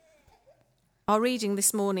Our reading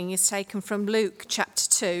this morning is taken from Luke chapter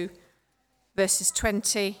 2, verses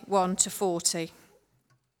 21 to 40.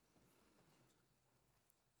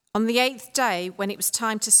 On the 8th day, when it was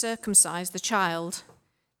time to circumcise the child,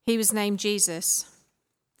 he was named Jesus,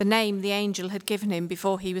 the name the angel had given him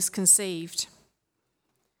before he was conceived.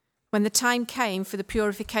 When the time came for the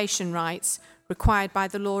purification rites required by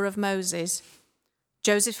the law of Moses,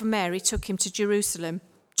 Joseph and Mary took him to Jerusalem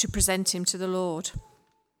to present him to the Lord.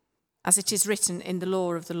 As it is written in the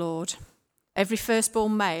law of the Lord, every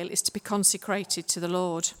firstborn male is to be consecrated to the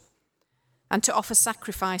Lord, and to offer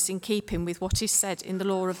sacrifice in keeping with what is said in the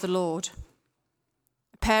law of the Lord,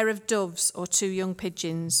 a pair of doves or 2 young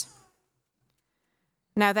pigeons.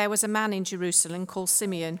 Now there was a man in Jerusalem called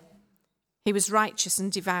Simeon. He was righteous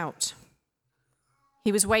and devout.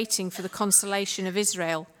 He was waiting for the consolation of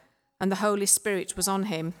Israel, and the Holy Spirit was on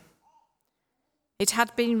him. It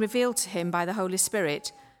had been revealed to him by the Holy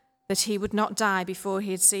Spirit that he would not die before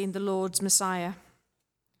he had seen the Lord's Messiah.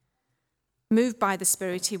 Moved by the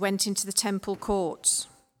Spirit, he went into the temple courts.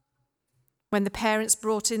 When the parents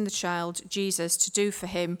brought in the child, Jesus, to do for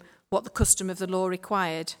him what the custom of the law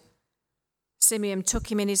required, Simeon took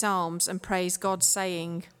him in his arms and praised God,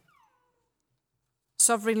 saying,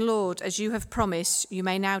 "Sovereign Lord, as you have promised, you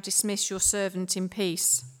may now dismiss your servant in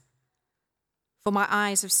peace. For my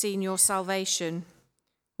eyes have seen your salvation,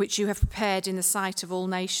 which you have prepared in the sight of all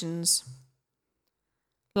nations,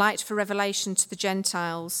 light for revelation to the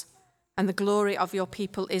Gentiles and the glory of your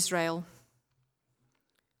people Israel."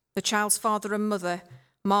 The child's father and mother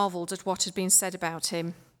marveled at what had been said about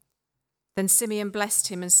him. Then Simeon blessed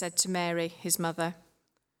him and said to Mary, his mother,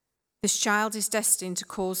 "This child is destined to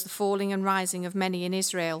cause the falling and rising of many in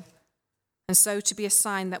Israel, and so to be a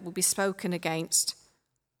sign that will be spoken against,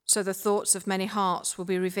 so the thoughts of many hearts will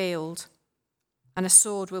be revealed, and a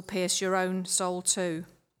sword will pierce your own soul too."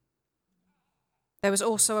 There was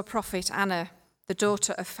also a prophet, Anna, the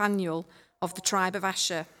daughter of Phanuel of the tribe of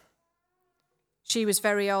Asher. She was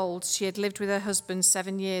very old. She had lived with her husband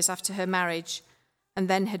 7 years after her marriage, and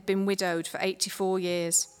then had been widowed for 84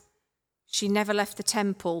 years. She never left the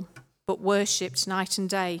temple, but worshipped night and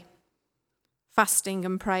day, fasting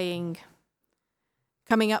and praying.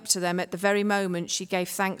 Coming up to them at the very moment, she gave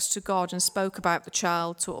thanks to God and spoke about the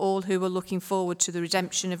child to all who were looking forward to the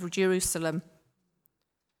redemption of Jerusalem.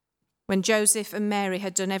 When Joseph and Mary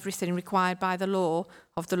had done everything required by the law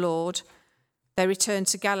of the Lord, they returned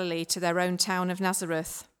to Galilee, to their own town of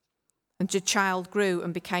Nazareth. And the child grew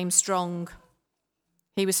and became strong.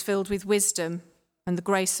 He was filled with wisdom, and the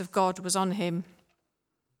grace of God was on him.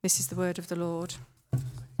 This is the word of the Lord.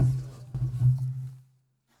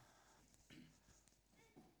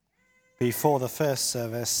 Before the first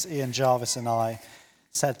service, Ian Jarvis and I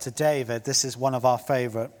said to David, this is one of our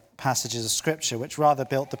favourite passages of Scripture, which rather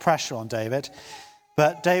built the pressure on David.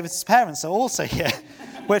 But David's parents are also here,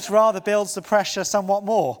 which rather builds the pressure somewhat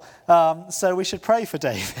more. So we should pray for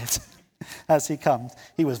David as he comes.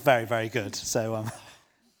 He was very, very good. So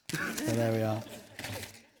there we are.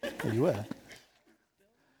 Well, you were.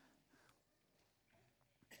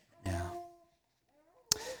 Yeah.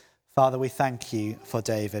 Father, we thank you for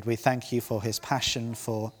David. We thank you for his passion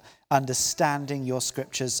for understanding your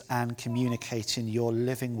scriptures and communicating your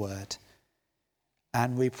living word.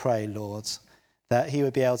 And we pray, Lord, that he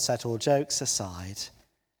would be able to set all jokes aside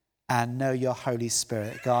and know your Holy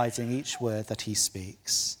Spirit guiding each word that he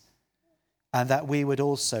speaks. And that we would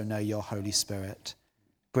also know your Holy Spirit,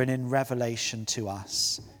 bringing revelation to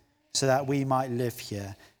us so that we might live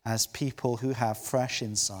here as people who have fresh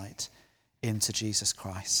insight into Jesus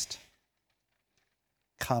Christ.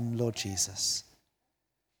 Come, Lord Jesus.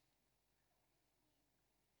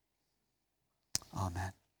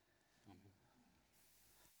 Amen.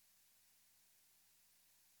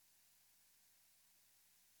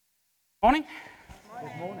 Morning.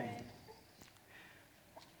 Good morning.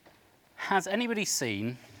 Has anybody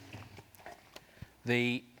seen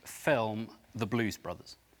the film The Blues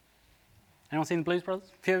Brothers? Anyone seen The Blues Brothers?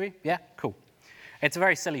 A few of you? Yeah? Cool. It's a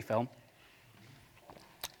very silly film,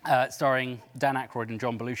 starring Dan Aykroyd and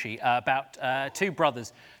John Belushi, about 2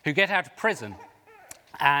 brothers who get out of prison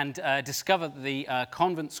and discover that the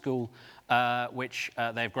convent school which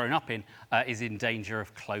they've grown up in is in danger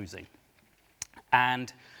of closing.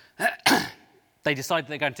 And they decide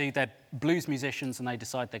they're going to, they're blues musicians, and they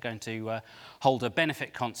decide they're going to hold a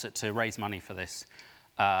benefit concert to raise money for this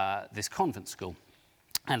convent school.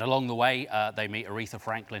 And along the way, they meet Aretha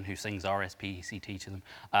Franklin, who sings R.S.P.E.C.T. to them.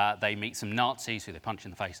 They meet some Nazis who they punch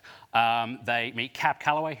in the face. They meet Cab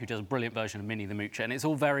Calloway, who does a brilliant version of Minnie the Moocher, and it's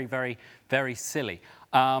all very, very, very silly.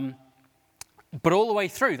 But all the way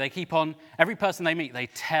through, they keep on, every person they meet, they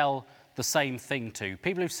tell the same thing to?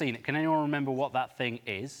 People who've seen it, can anyone remember what that thing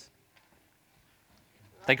is?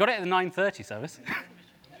 They got it at the 9:30 service.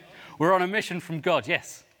 We're on a mission from God,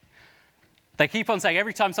 yes. They keep on saying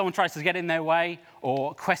every time someone tries to get in their way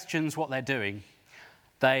or questions what they're doing,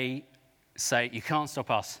 they say, you can't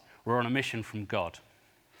stop us. We're on a mission from God.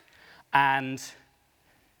 And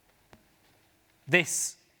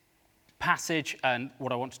this passage and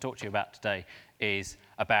what I want to talk to you about today is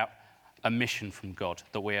about a mission from God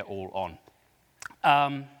that we're all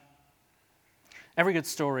on. Every good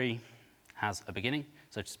story has a beginning.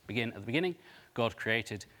 So to begin at the beginning, God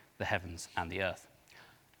created the heavens and the earth.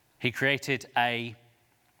 He created a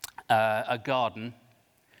garden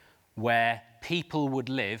where people would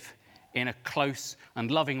live in a close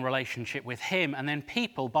and loving relationship with him, and then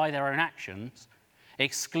people, by their own actions,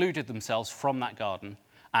 excluded themselves from that garden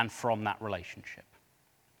and from that relationship.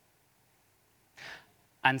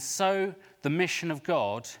 And so the mission of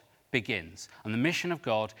God begins, and the mission of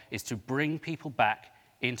God is to bring people back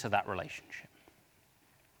into that relationship.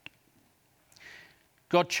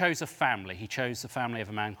 God chose a family. He chose the family of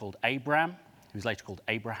a man called Abram, who was later called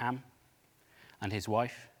Abraham, and his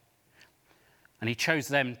wife. And he chose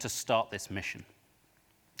them to start this mission.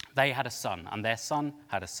 They had a son, and their son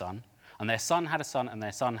had a son, and their son had a son, and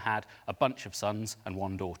their son had a bunch of sons and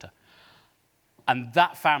one daughter. And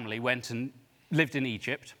that family went and lived in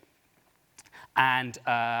Egypt. And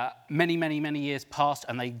many, many, many years passed,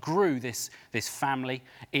 and they grew this family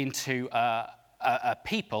into a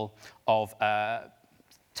people of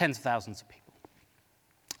tens of thousands of people,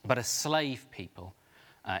 but a slave people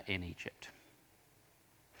in Egypt.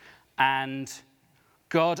 And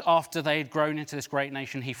God, after they had grown into this great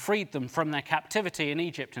nation, he freed them from their captivity in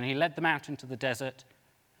Egypt, and he led them out into the desert,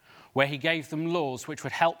 where he gave them laws which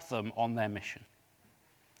would help them on their mission.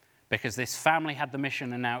 Because this family had the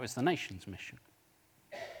mission, and now it was the nation's mission.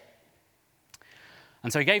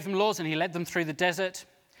 And so he gave them laws, and he led them through the desert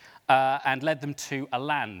and led them to a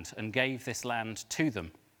land and gave this land to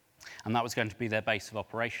them. And that was going to be their base of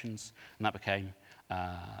operations, and that became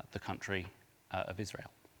the country of Israel.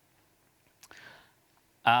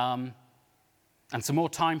 And some more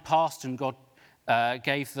time passed, and God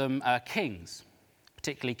gave them kings,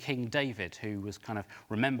 particularly King David, who was kind of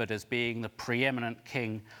remembered as being the preeminent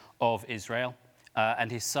king of Israel,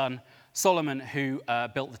 and his son Solomon, who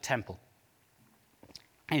built the temple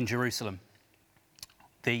in Jerusalem,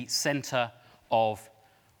 the center of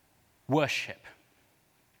worship,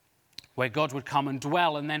 where God would come and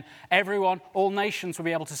dwell, and then everyone, all nations would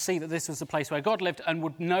be able to see that this was the place where God lived and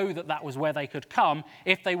would know that that was where they could come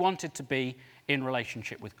if they wanted to be in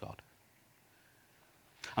relationship with God.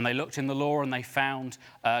 And they looked in the law and they found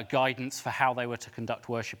guidance for how they were to conduct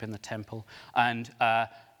worship in the temple and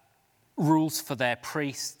rules for their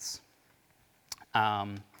priests.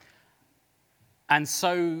 And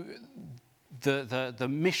so the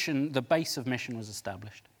mission, the base of mission was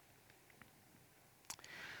established.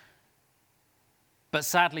 But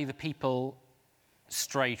sadly, the people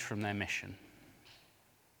strayed from their mission.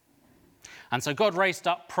 And so God raised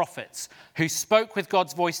up prophets who spoke with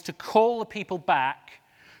God's voice to call the people back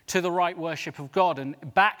to the right worship of God and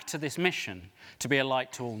back to this mission to be a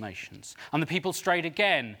light to all nations. And the people strayed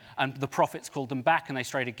again, and the prophets called them back, and they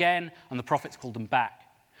strayed again, and the prophets called them back.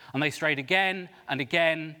 And they strayed again and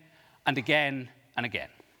again and again and again.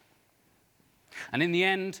 And in the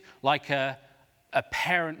end, like a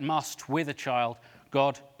parent must with a child,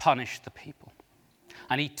 God punished the people.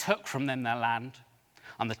 And he took from them their land,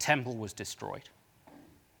 and the temple was destroyed.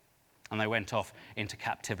 And they went off into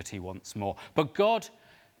captivity once more. But God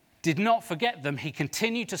did not forget them. He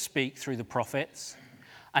continued to speak through the prophets,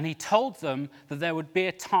 and he told them that there would be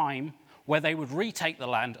a time where they would retake the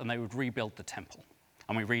land and they would rebuild the temple.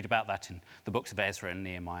 And we read about that in the books of Ezra and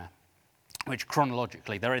Nehemiah, which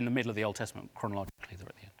chronologically, they're in the middle of the Old Testament, chronologically they're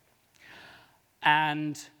at the end.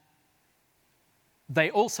 And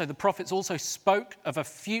the prophets also spoke of a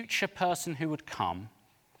future person who would come,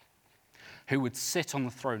 who would sit on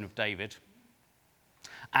the throne of David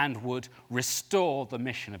and would restore the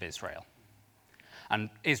mission of Israel. And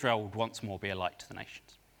Israel would once more be a light to the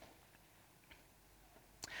nations.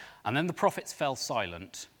 And then the prophets fell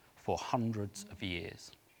silent for hundreds of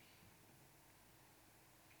years.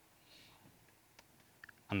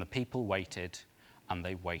 And the people waited, and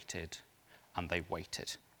they waited, and they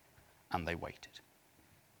waited, and they waited.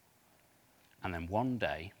 And then one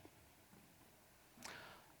day,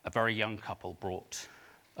 a very young couple brought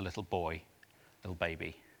a little boy, little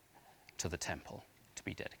baby, to the temple to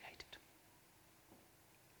be dedicated.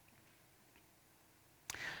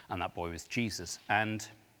 And that boy was Jesus. And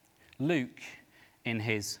Luke, in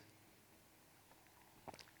his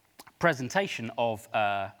presentation of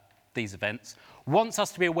these events wants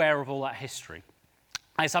us to be aware of all that history.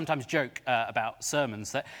 I sometimes joke about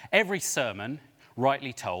sermons that every sermon,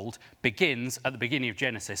 rightly told, begins at the beginning of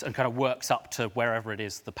Genesis and kind of works up to wherever it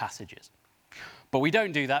is the passage is. But we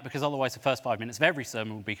don't do that because otherwise the first 5 minutes of every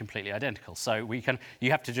sermon will be completely identical. So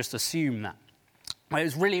you have to just assume that. It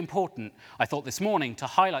was really important, I thought, this morning to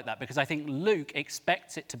highlight that because I think Luke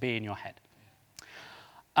expects it to be in your head.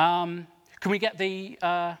 Can we get the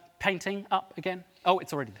painting up again? Oh,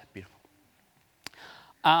 it's already there. Beautiful.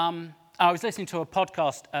 I was listening to a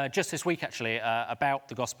podcast just this week, actually, about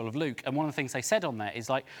the Gospel of Luke. And one of the things they said on there is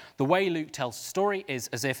like the way Luke tells the story is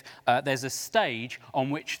as if there's a stage on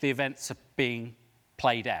which the events are being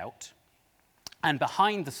played out. And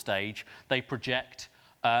behind the stage, they project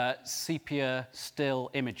sepia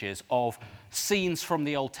still images of scenes from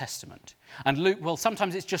the Old Testament. And Luke, well,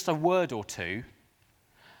 sometimes it's just a word or two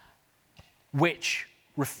which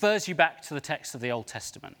refers you back to the text of the Old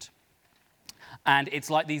Testament. And it's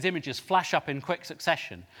like these images flash up in quick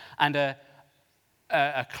succession. And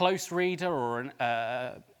a close reader or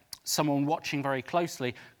someone watching very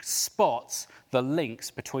closely spots the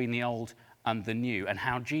links between the old and the new and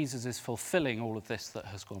how Jesus is fulfilling all of this that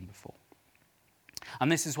has gone before.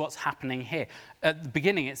 And this is what's happening here. At the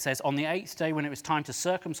beginning it says, on the 8th day when it was time to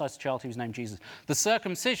circumcise the child who was named Jesus, the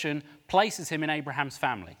circumcision places him in Abraham's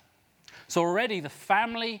family. So already the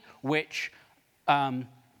family which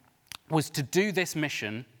was to do this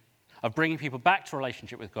mission of bringing people back to a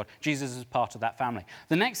relationship with God, Jesus is part of that family.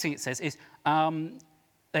 The next thing it says is,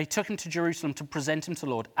 they took him to Jerusalem to present him to the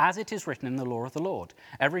Lord, as it is written in the law of the Lord.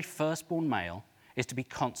 Every firstborn male is to be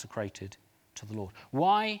consecrated to the Lord.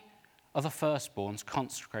 Why are the firstborns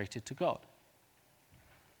consecrated to God?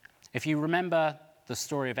 If you remember the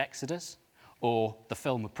story of Exodus or the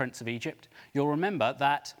film The Prince of Egypt, you'll remember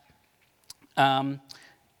that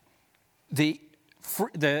the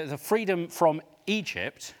freedom from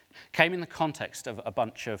Egypt came in the context of a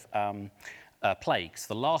bunch of plagues,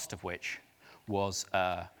 the last of which was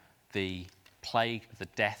the plague of the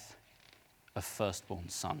death of firstborn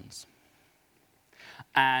sons.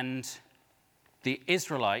 And the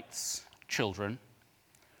Israelites' children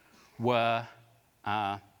were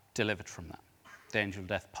delivered from that. The angel of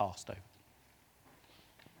death passed over.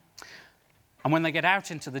 And when they get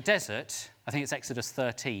out into the desert, I think it's Exodus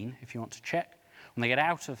 13, if you want to check, when they get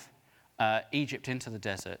out of Egypt into the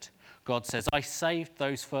desert, God says, I saved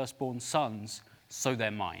those firstborn sons, so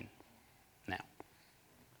they're mine now.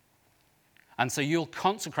 And so you'll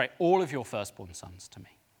consecrate all of your firstborn sons to me,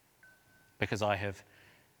 because I have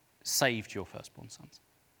saved your firstborn sons.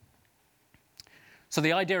 So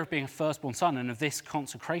the idea of being a firstborn son and of this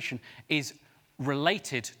consecration is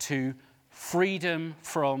related to freedom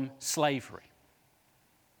from slavery.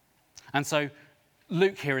 And so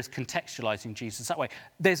Luke here is contextualizing Jesus that way.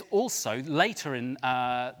 There's also, later in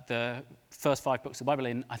the first 5 books of the Bible,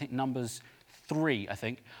 in I think Numbers 3,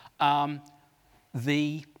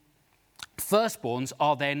 the firstborns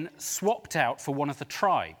are then swapped out for one of the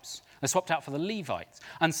tribes. They're swapped out for the Levites.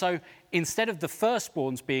 And so instead of the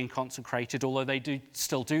firstborns being consecrated, although they do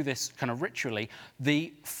still do this kind of ritually,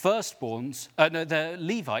 the the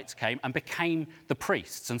Levites came and became the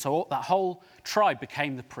priests. And so that whole tribe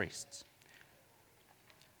became the priests.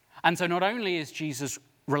 And so not only is Jesus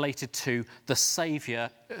related to the Saviour,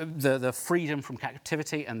 the freedom from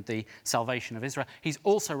captivity and the salvation of Israel, he's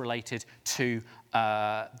also related to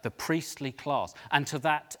the priestly class and to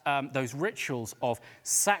that those rituals of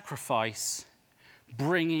sacrifice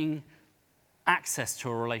bringing access to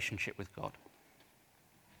a relationship with God.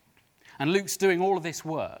 And Luke's doing all of this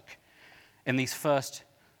work in these first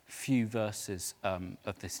few verses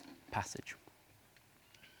of this passage.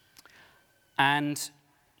 And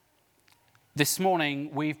this morning,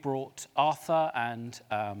 we've brought Arthur and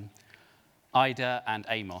Ida and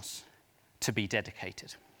Amos to be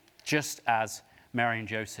dedicated, just as Mary and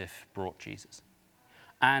Joseph brought Jesus.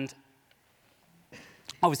 And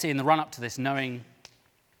obviously, in the run-up to this, knowing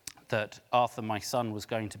that Arthur, my son, was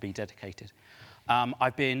going to be dedicated,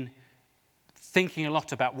 I've been thinking a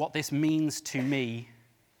lot about what this means to me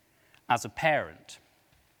as a parent.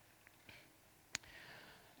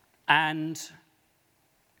 And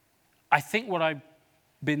I think what I've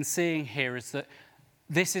been seeing here is that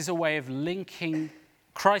this is a way of linking,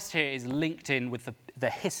 Christ here is linked in with the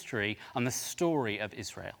history and the story of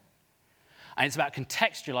Israel. And it's about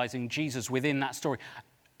contextualizing Jesus within that story.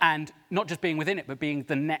 And not just being within it, but being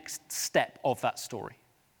the next step of that story.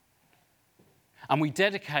 And we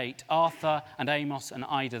dedicate Arthur and Amos and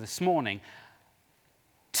Ida this morning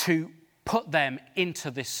to put them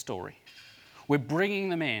into this story. we're bringing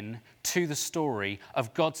them in to the story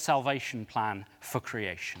of God's salvation plan for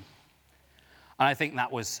creation. And I think that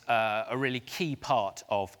was a really key part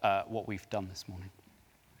of what we've done this morning.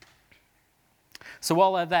 So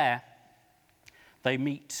while they're there, they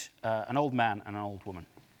meet an old man and an old woman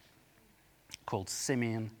called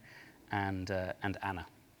Simeon and Anna,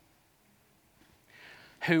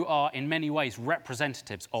 who are in many ways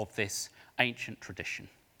representatives of this ancient tradition.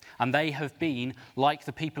 And they have been, like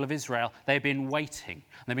the people of Israel, they've been waiting.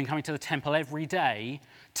 They've been coming to the temple every day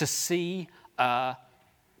to see,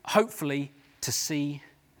 hopefully, to see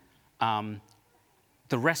the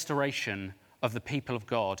restoration of the people of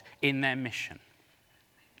God in their mission.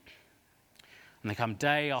 And they come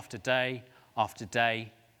day after day after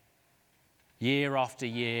day, year after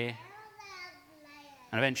year,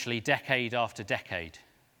 and eventually decade after decade.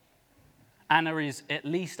 Anna is at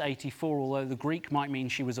least 84, although the Greek might mean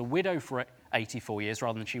she was a widow for 84 years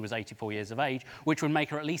rather than she was 84 years of age, which would make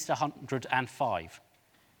her at least 105.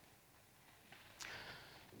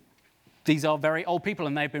 These are very old people,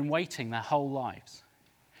 and they've been waiting their whole lives.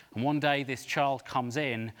 And one day this child comes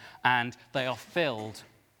in, and they are filled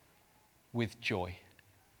with joy.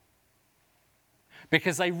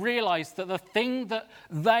 Because they realize that the thing that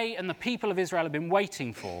they and the people of Israel have been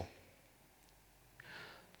waiting for,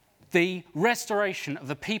 the restoration of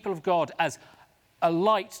the people of God as a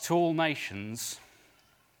light to all nations,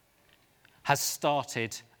 has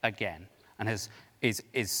started again. And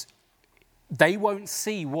is they won't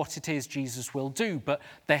see what it is Jesus will do, but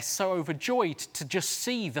they're so overjoyed to just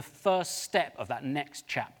see the first step of that next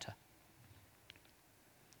chapter.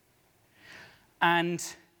 And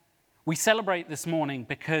we celebrate this morning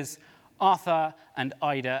because Arthur and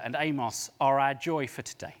Ida and Amos are our joy for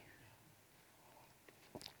today.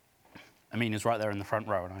 Amina's right there in the front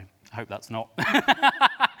row, and I hope that's not.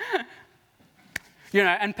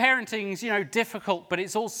 And parenting's, difficult, but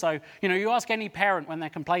it's also, you ask any parent when they're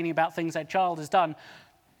complaining about things their child has done,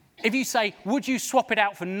 if you say, would you swap it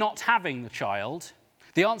out for not having the child?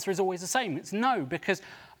 The answer is always the same. It's no, because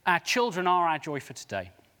our children are our joy for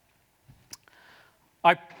today.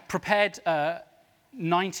 I prepared a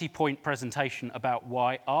 90-point presentation about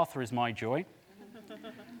why Arthur is my joy,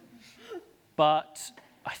 but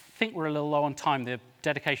I think we're a little low on time. The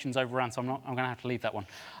dedication's overrun, so I'm going to have to leave that one.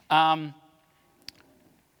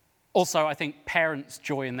 Also, I think parents'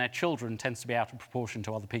 joy in their children tends to be out of proportion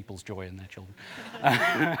to other people's joy in their children.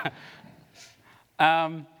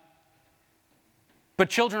 But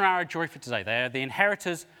children are our joy for today. They are the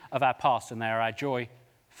inheritors of our past, and they are our joy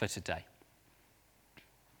for today.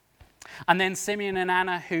 And then Simeon and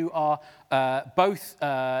Anna, who are both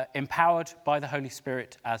empowered by the Holy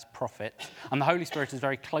Spirit as prophets. And the Holy Spirit is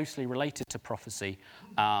very closely related to prophecy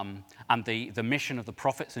and the mission of the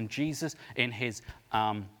prophets. And Jesus, in his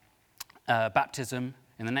baptism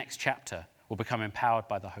in the next chapter, will become empowered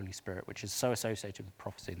by the Holy Spirit, which is so associated with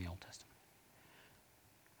prophecy in the Old Testament.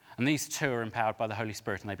 And these two are empowered by the Holy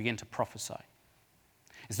Spirit, and they begin to prophesy.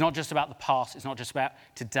 It's not just about the past, it's not just about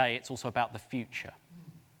today, it's also about the future.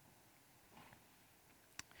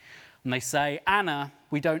 And they say, Anna,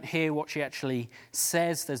 we don't hear what she actually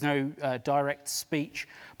says. There's no direct speech.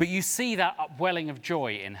 But you see that upwelling of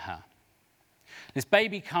joy in her. This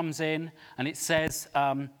baby comes in, and it says,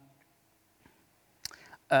 coming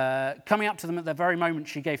up to them at the very moment,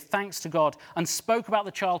 she gave thanks to God and spoke about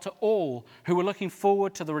the child to all who were looking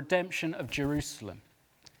forward to the redemption of Jerusalem.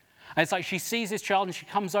 And it's like she sees this child, and she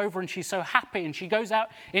comes over, and she's so happy, and she goes out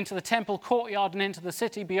into the temple courtyard and into the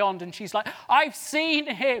city beyond, and she's like, I've seen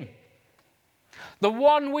him. The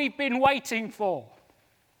one we've been waiting for.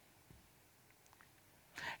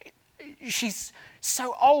 She's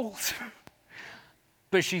so old,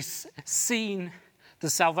 but she's seen the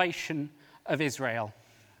salvation of Israel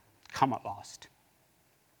come at last.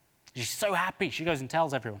 She's so happy, she goes and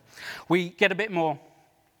tells everyone. We get a bit more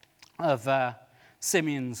of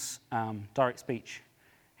Simeon's direct speech.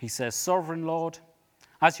 He says, Sovereign Lord,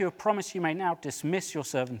 as you have promised, you may now dismiss your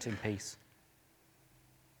servant in peace.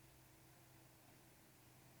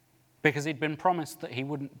 Because he'd been promised that he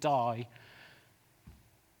wouldn't die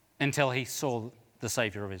until he saw the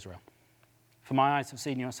Saviour of Israel. For my eyes have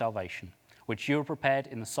seen your salvation, which you have prepared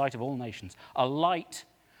in the sight of all nations, a light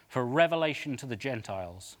for revelation to the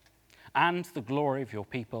Gentiles, and the glory of your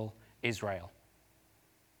people, Israel.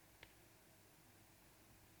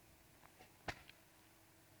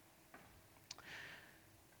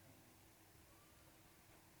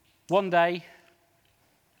 One day,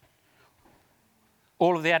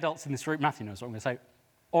 all of the adults in this room, Matthew knows what I'm going to say,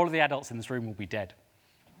 all of the adults in this room will be dead.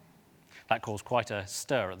 That caused quite a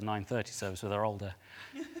stir at the 9:30 service with our older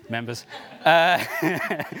members.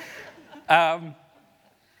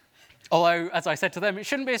 Although, as I said to them, it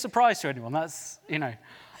shouldn't be a surprise to anyone. That's,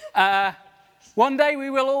 one day we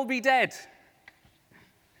will all be dead.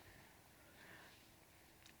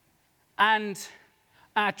 And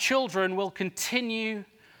our children will continue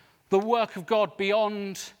the work of God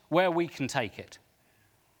beyond where we can take it.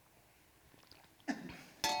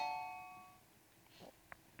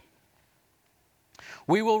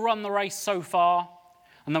 We will run the race so far,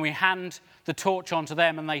 and then we hand the torch on to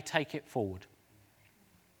them and they take it forward.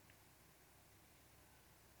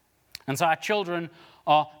 And so our children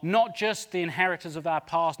are not just the inheritors of our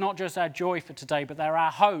past, not just our joy for today, but they're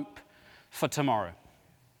our hope for tomorrow.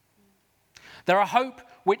 They're a hope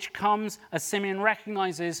which comes, as Simeon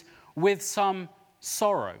recognizes, with some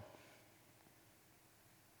sorrow.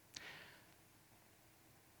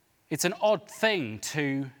 It's an odd thing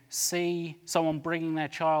to see someone bringing their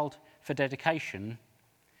child for dedication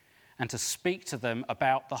and to speak to them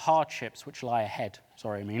about the hardships which lie ahead.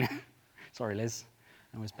 Sorry, Liz.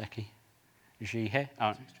 And where's Becky? Is she here?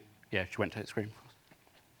 Oh, yeah, she went to Extreme.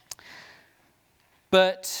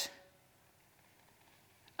 But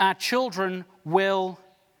our children will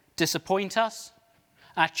disappoint us.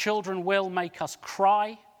 Our children will make us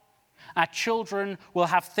cry. Our children will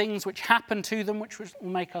have things which happen to them which will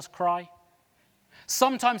make us cry.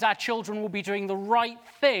 Sometimes our children will be doing the right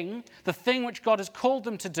thing, the thing which God has called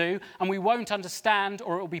them to do, and we won't understand,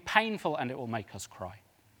 or it will be painful and it will make us cry.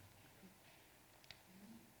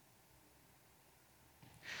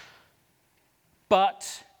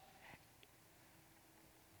 But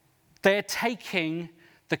they're taking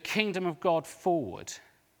the kingdom of God forward.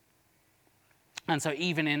 And so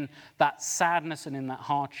even in that sadness and in that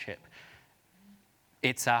hardship,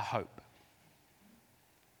 it's our hope.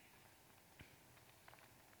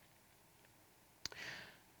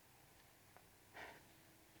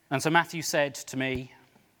 And so Matthew said to me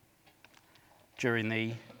during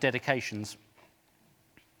the dedications,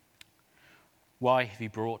 "Why have you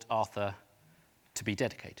brought Arthur to be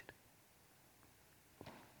dedicated?"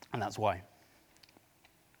 And that's why.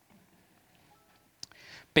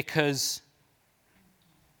 Because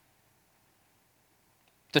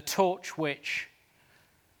the torch which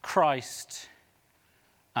Christ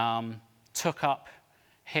took up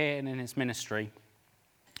here and in his ministry,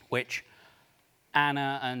 which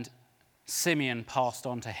Anna and Simeon passed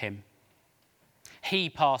on to him, he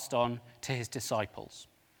passed on to his disciples.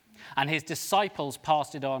 And his disciples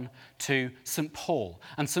passed it on to St. Paul.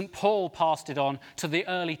 And St. Paul passed it on to the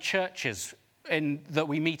early churches that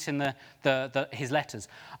we meet in his letters.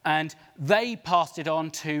 And they passed it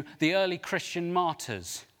on to the early Christian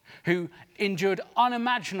martyrs who endured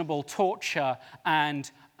unimaginable torture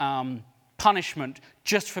and punishment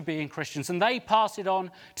just for being Christians. And they passed it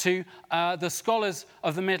on to the scholars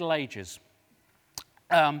of the Middle Ages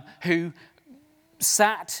who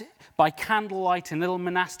sat by candlelight in little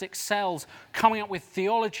monastic cells coming up with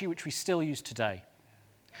theology which we still use today.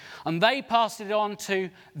 And they passed it on to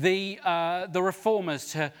the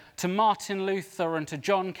reformers, to Martin Luther and to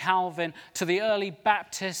John Calvin, to the early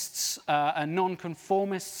Baptists and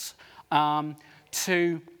nonconformists,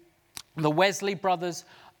 to the Wesley brothers,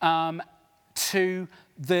 to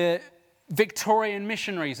the Victorian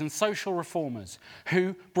missionaries and social reformers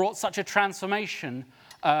who brought such a transformation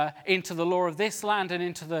into the law of this land and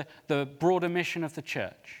into the broader mission of the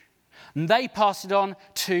church. And they passed it on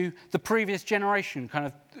to the previous generation, kind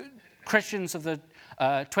of Christians of the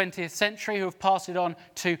 20th century, who have passed it on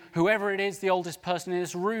to whoever it is the oldest person in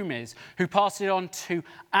this room is, who passed it on to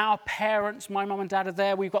our parents. My mum and dad are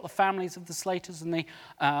there. We've got the families of the Slaters and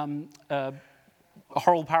the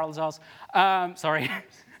Horrible Paralazars.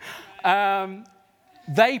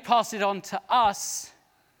 They passed it on to us.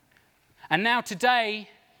 And now today,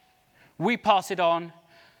 we pass it on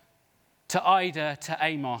to Ida, to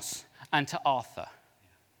Amos, and to Arthur.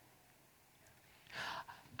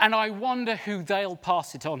 And I wonder who they'll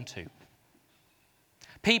pass it on to.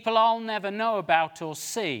 People I'll never know about or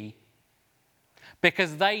see,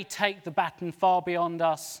 because they take the baton far beyond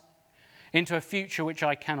us into a future which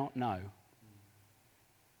I cannot know.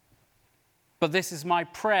 But this is my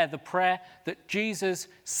prayer, the prayer that Jesus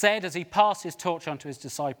said as he passed his torch on to his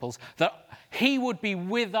disciples, that he would be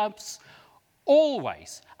with us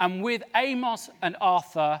always, and with Amos and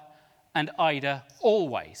Arthur and Ida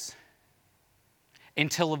always,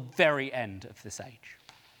 until the very end of this age.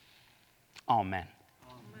 Amen.